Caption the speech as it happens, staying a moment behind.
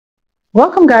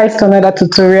Welcome guys to another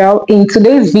tutorial. In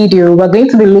today's video, we're going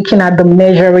to be looking at the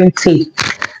measuring tape,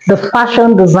 the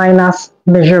fashion designer's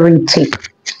measuring tape.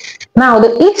 Now,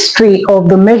 the history of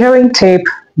the measuring tape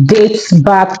dates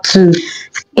back to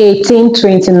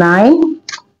 1829.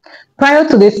 Prior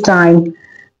to this time,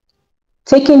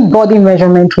 taking body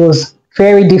measurement was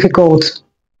very difficult,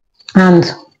 and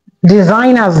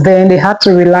designers then they had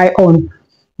to rely on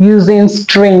using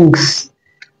strings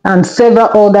and several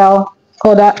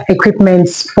other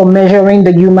equipments for measuring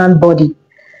the human body.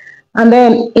 And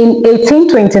then in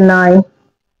 1829,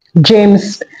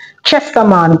 James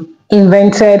Chesterman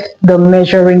invented the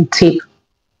measuring tape.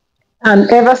 And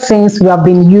ever since we have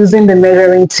been using the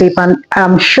measuring tape, and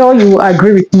I'm sure you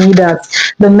agree with me that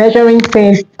the measuring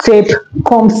tape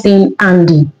comes in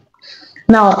handy.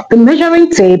 Now, the measuring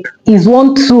tape is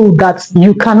one tool that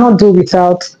you cannot do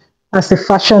without as a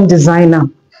fashion designer.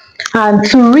 And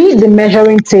to read the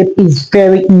measuring tape is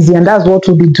very easy, and that's what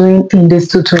we'll be doing in this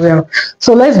tutorial.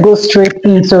 So let's go straight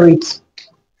into it.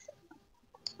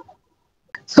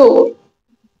 So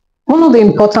one of the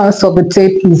importance of the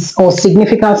tape is, or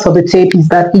significance of the tape is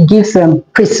that it gives a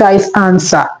precise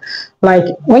answer. Like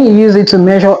when you use it to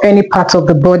measure any part of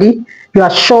the body, you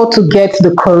are sure to get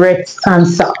the correct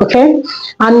answer, okay?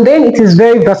 And then it is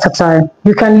very versatile.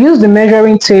 You can use the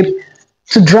measuring tape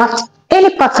to draft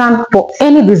any pattern for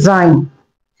any design,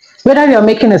 whether you are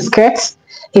making a skirt,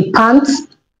 a pant,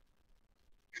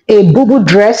 a boo-boo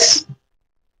dress,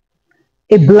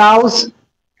 a blouse,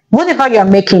 whatever you are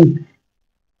making,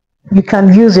 you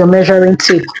can use your measuring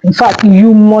tape. In fact,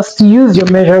 you must use your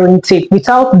measuring tape.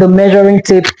 Without the measuring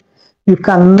tape, you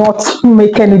cannot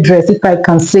make any dress, if I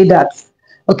can say that.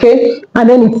 Okay? And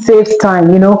then it saves time,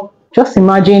 Just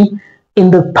imagine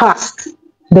in the past,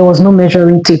 there was no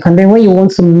measuring tape. And then when you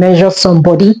want to measure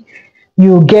somebody,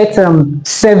 you get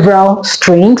several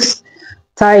strings,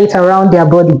 tie it around their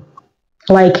body.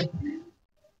 Like,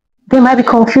 there might be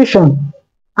confusion,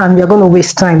 and you're going to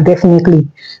waste time, definitely.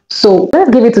 So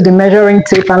let's give it to the measuring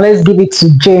tape, and let's give it to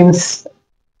James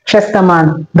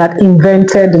Chesterman that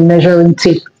invented the measuring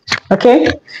tape. Okay?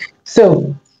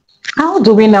 So how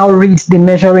do we now read the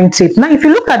measuring tape? Now, if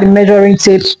you look at the measuring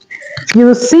tape, you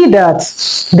will see that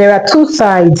there are two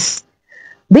sides.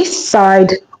 This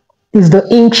side is the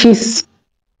inches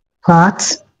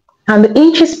part, and the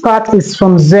inches part is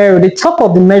from 0. The top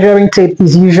of the measuring tape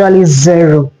is usually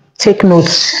 0. Take note.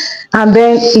 And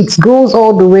then it goes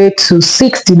all the way to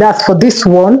 60. That's for this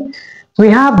one. We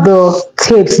have the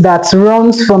tapes that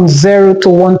runs from 0 to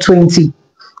 120.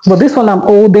 But this one I'm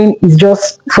holding is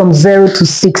just from 0 to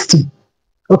 60.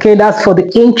 Okay, that's for the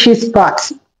inches part.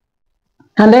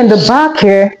 And then the back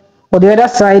here, or the other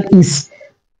side, is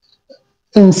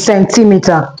in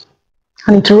centimeter.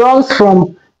 And it runs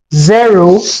from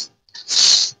 0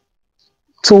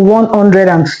 to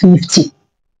 150.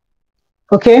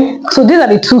 Okay, so these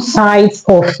are the two sides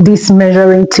of this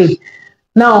measuring tape.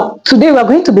 Now, today we're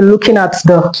going to be looking at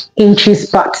the inches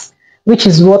part, which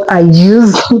is what I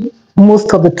use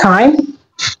most of the time.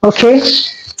 Okay,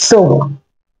 so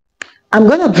I'm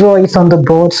going to draw it on the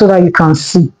board so that you can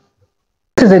see.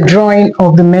 This is a drawing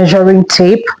of the measuring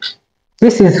tape.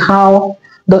 This is how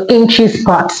the inches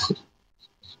part.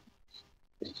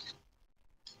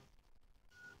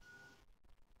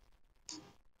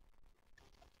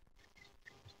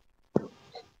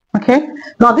 Okay,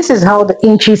 now this is how the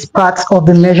inches part of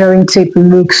the measuring tape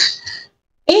looks.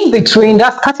 In between,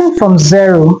 that's starting from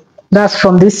 0, that's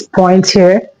from this point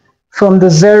here, from the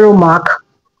 0 mark.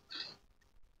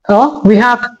 We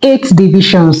have 8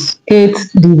 divisions. 8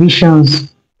 divisions.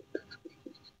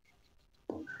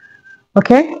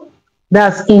 Okay,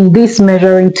 that's in this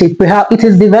measuring tape. It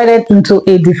is divided into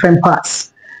 8 different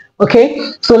parts.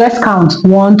 Okay, so let's count.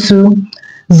 1, 2,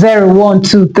 0, 1,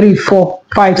 2, 3, 4,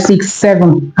 5, 6,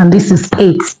 7, and this is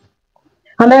 8.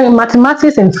 And then in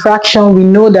mathematics and fraction, we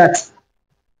know that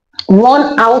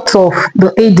 1 out of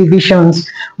the 8 divisions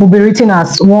will be written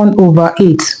as 1 over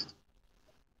 8.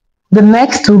 The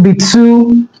next will be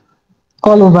 2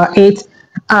 all over 8,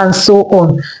 and so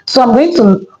on. So I'm going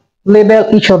to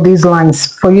label each of these lines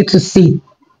for you to see.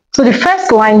 So the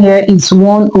first line here is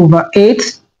 1 over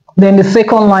 8. Then the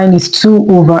second line is 2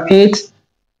 over 8,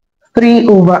 3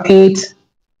 over 8,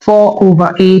 4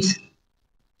 over 8,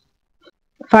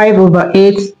 5 over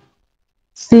 8,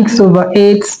 6 over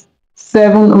 8,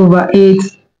 7 over 8,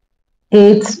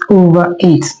 8 over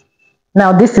 8.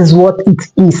 Now this is what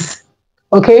it is.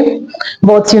 Okay,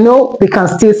 but we can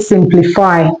still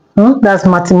simplify. That's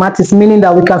mathematics, meaning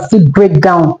that we can still break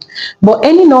down. But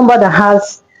any number that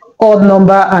has odd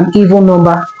number and even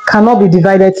number cannot be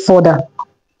divided further.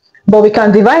 But we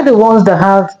can divide the ones that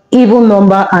have even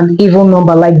number and even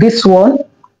number, like this one,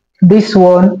 and this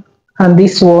one, and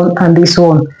this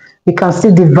one. We can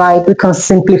still divide, we can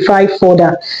simplify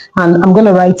further. And I'm going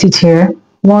to write it here.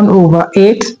 1 over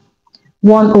 8,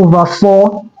 1 over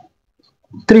 4,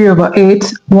 3 over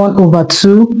 8, 1 over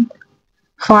 2,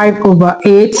 5 over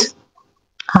 8,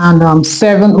 and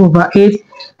 7 over 8.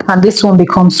 And this one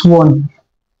becomes 1.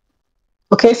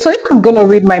 Okay, so if I'm going to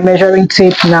read my measuring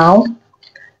tape now,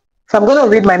 so I'm going to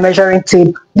read my measuring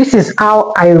tape. This is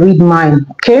how I read mine,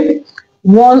 okay?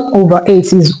 1 over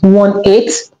 8 is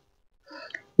 1/8.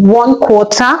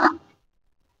 1/4.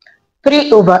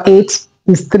 3 over 8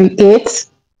 is 3/8.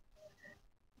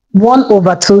 1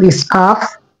 over 2 is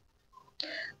half.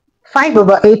 5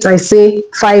 over 8, I say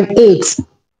 5/8.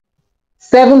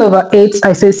 7 over 8,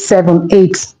 I say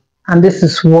 7/8. And this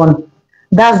is 1.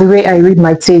 That's the way I read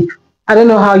my tape. I don't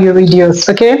know how you read yours,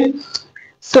 okay?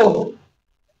 So,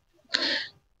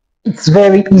 it's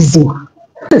very easy.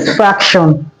 This is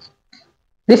fraction.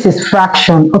 This is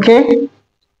fraction, okay?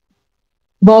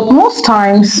 But most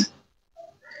times,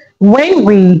 when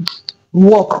we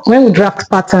work, when we draft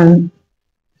pattern,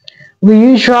 we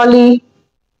usually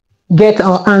get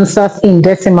our answers in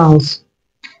decimals.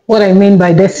 What I mean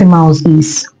by decimals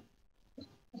is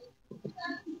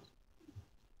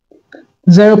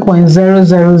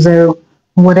 0.000,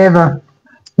 whatever.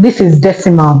 This is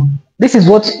decimal. This is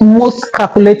what most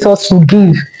calculators will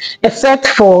give, except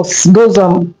for those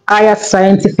higher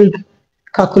scientific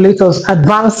calculators,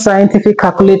 advanced scientific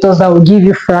calculators that will give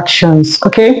you fractions,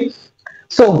 okay?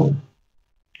 So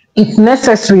it's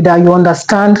necessary that you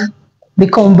understand the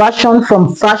conversion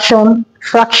from fraction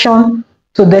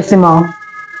to decimal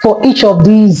for each of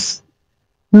these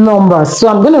numbers. So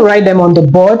I'm going to write them on the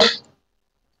board.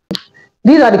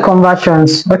 These are the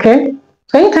conversions, okay?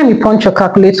 So anytime you punch your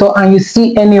calculator and you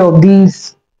see any of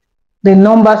these, the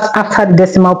numbers after the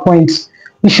decimal point,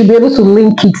 you should be able to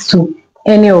link it to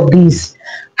any of these.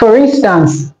 For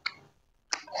instance,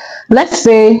 let's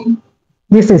say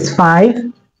this is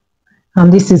 5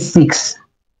 and this is 6.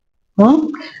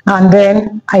 And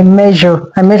then I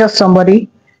measure somebody,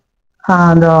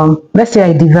 and let's say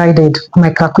I divided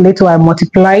my calculator, I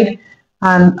multiplied,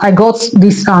 and I got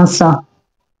this answer.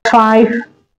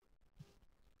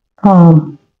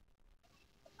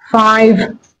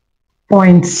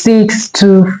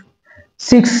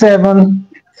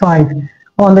 5.62675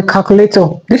 on the calculator.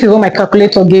 This is what my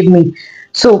calculator gave me.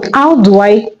 So how do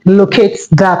I locate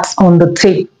that on the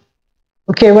tape?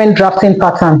 Okay, when drafting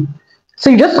pattern. So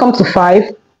you just come to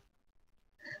 5.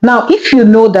 Now, if you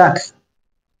know that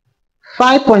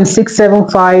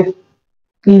 5.675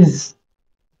 is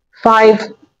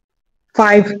 5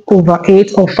 over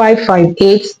 8 or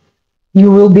 558,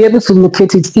 you will be able to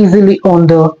locate it easily on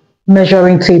the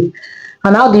measuring tape.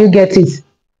 And how do you get it?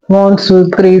 1, 2,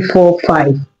 3, 4,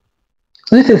 5.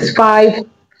 So this is 5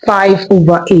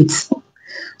 over 8.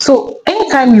 So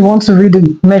anytime you want to read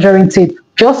the measuring tape,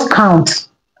 just count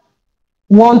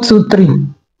 1, 2, 3.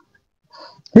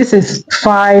 This is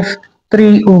 3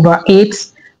 over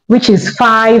 8, which is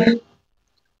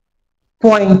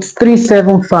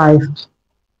 5.375.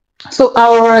 So I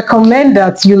will recommend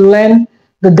that you learn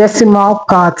the decimal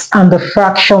parts and the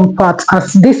fraction part,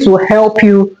 as this will help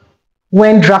you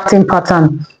when drafting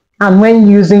pattern and when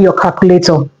using your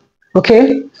calculator.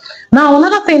 Okay? Now,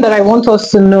 another thing that I want us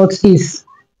to note is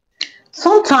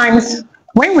sometimes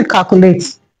when we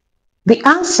calculate, the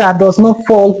answer does not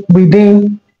fall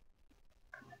within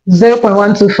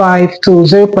 0.125 to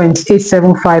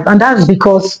 0.875, and that's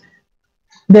because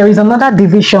there is another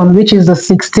division, which is the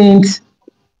 16th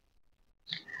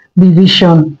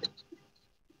division.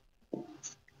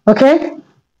 Okay,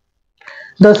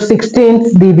 the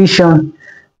 16th division.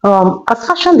 As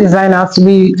fashion designers,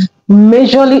 we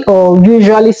majorly or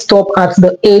usually stop at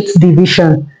the 8th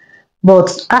division,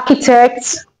 but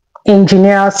architects,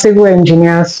 engineers, civil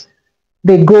engineers,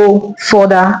 they go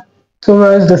further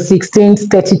towards the 16th,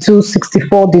 32,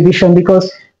 64 division,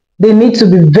 because they need to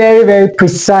be very, very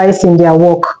precise in their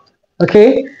work.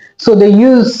 Okay, so they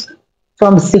use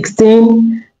from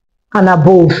 16 and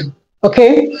above.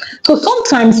 Okay, so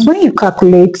sometimes when you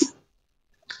calculate,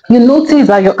 you notice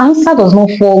that your answer does not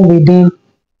fall within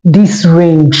this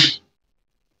range.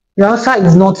 Your answer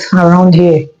is not around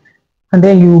here, and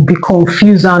then you will be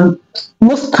confused, and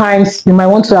most times you might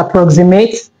want to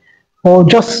approximate or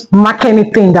just mark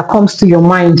anything that comes to your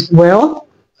mind. Well,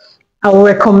 I will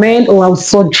recommend, or I would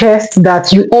suggest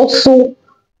that you also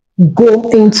go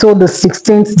into the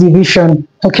 16th division.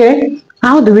 Okay,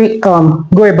 how do we go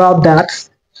about that?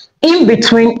 In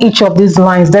between each of these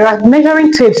lines, there are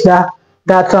measuring tapes that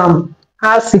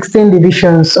has 16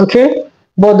 divisions, okay?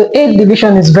 But the 8th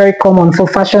division is very common for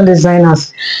fashion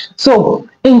designers. So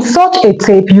in such a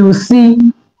tape, you will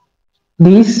see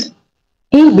this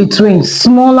in between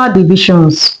smaller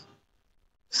divisions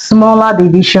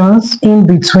in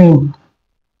between.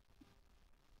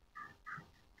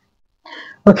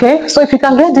 Okay, so if you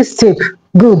can get this tape,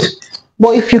 good.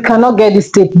 But if you cannot get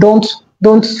this tape, don't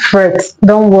fret,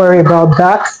 don't worry about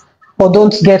that, or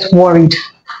don't get worried.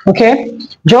 Okay,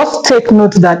 just take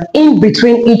note that in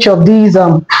between each of these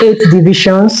 8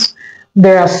 divisions,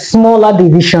 there are smaller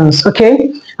divisions.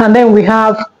 Okay, and then we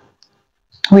have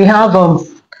 1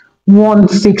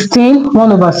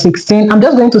 over 16. I'm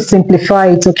just going to simplify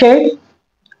it. Okay,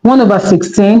 1 over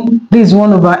 16, this is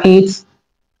 1 over 8,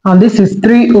 and this is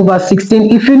 3 over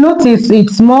 16. If you notice,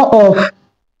 it's more of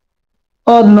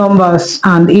odd numbers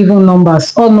and even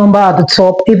numbers. Odd number at the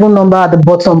top, even number at the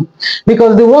bottom.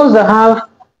 Because the ones that have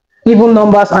even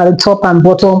numbers at the top and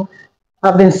bottom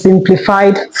have been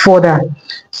simplified further.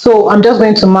 So I'm just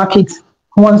going to mark it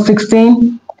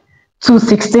 116,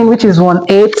 216, which is 1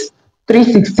 8,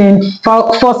 316,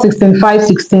 416,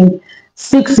 516,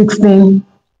 616,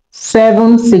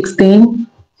 716,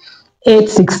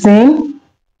 816.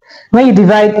 When you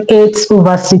divide 8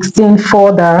 over 16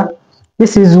 further,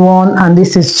 this is 1 and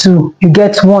this is 2. You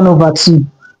get 1 over 2.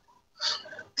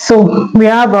 So we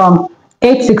have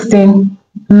 8 16,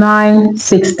 9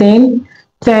 16,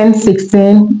 10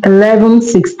 16, 11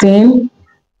 16,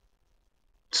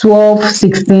 12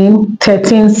 16,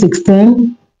 13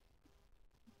 16,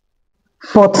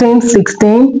 14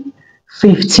 16,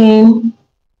 15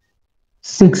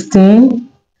 16,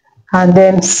 and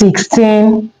then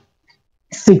 16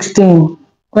 16.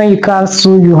 When you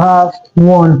cancel, you have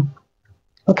 1.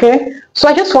 Okay, so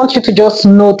I just want you to just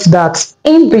note that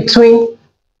in between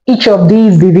each of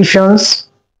these divisions,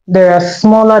 there are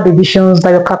smaller divisions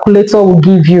that your calculator will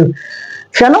give you.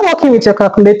 If you're not working with your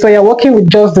calculator, you're working with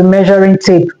just the measuring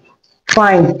tape,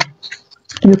 fine,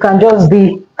 you can just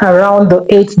be around the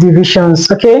 8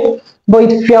 divisions. Okay, but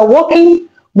if you're working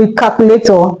with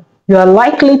calculator, you are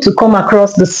likely to come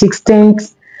across the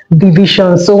 16th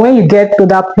division. So when you get to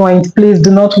that point, please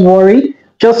do not worry.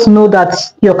 Just know that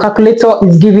your calculator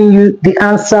is giving you the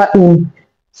answer in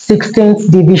 16th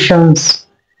divisions.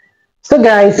 So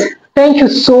guys, thank you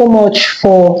so much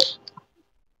for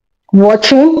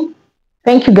watching.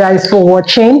 Thank you guys for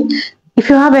watching. If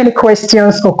you have any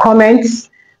questions or comments,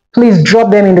 please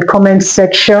drop them in the comment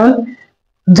section.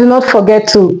 Do not forget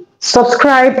to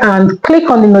subscribe and click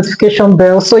on the notification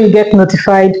bell so you get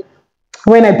notified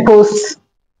when I post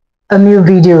a new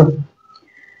video.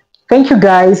 Thank you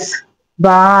guys.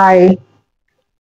 Bye.